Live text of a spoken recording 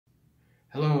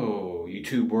Hello,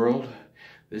 YouTube world.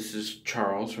 This is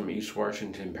Charles from East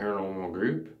Washington Paranormal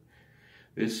Group.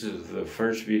 This is the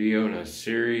first video in a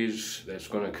series that's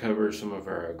going to cover some of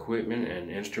our equipment and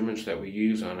instruments that we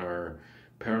use on our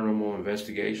paranormal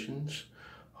investigations.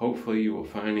 Hopefully you will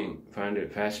find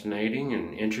it fascinating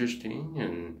and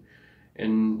interesting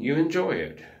and you enjoy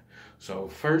it. So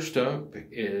first up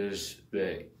is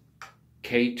the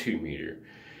K2 meter.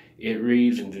 It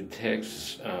reads and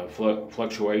detects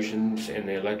fluctuations in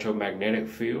the electromagnetic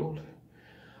field.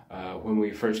 When we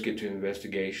first get to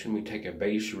investigation, we take a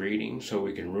base reading so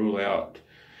we can rule out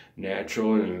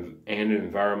natural and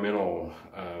environmental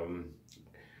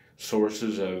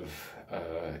sources of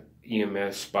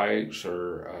EMF spikes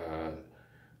or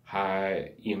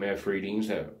high EMF readings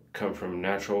that come from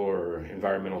natural or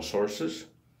environmental sources.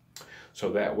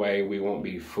 So that way we won't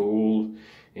be fooled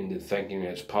into thinking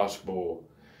it's possible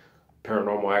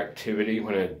paranormal activity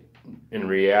when in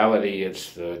reality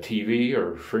it's the TV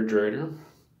or refrigerator.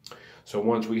 So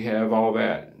once we have all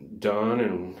that done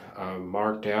and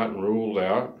marked out and ruled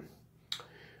out,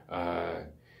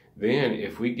 then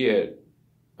if we get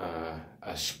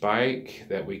a spike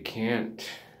that we can't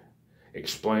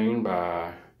explain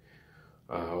by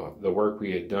the work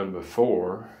we had done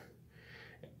before,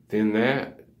 then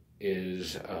that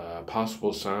is a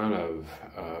possible sign of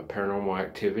paranormal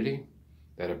activity,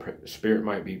 that a spirit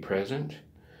might be present.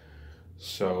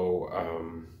 So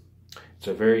it's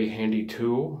a very handy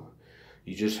tool.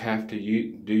 You just have to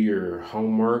do your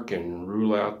homework and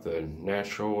rule out the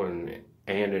natural and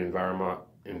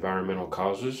environmental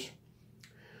causes.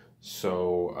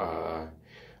 So I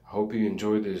hope you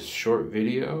enjoyed this short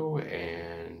video,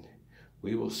 and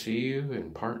we will see you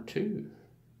in part 2.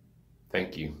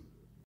 Thank you.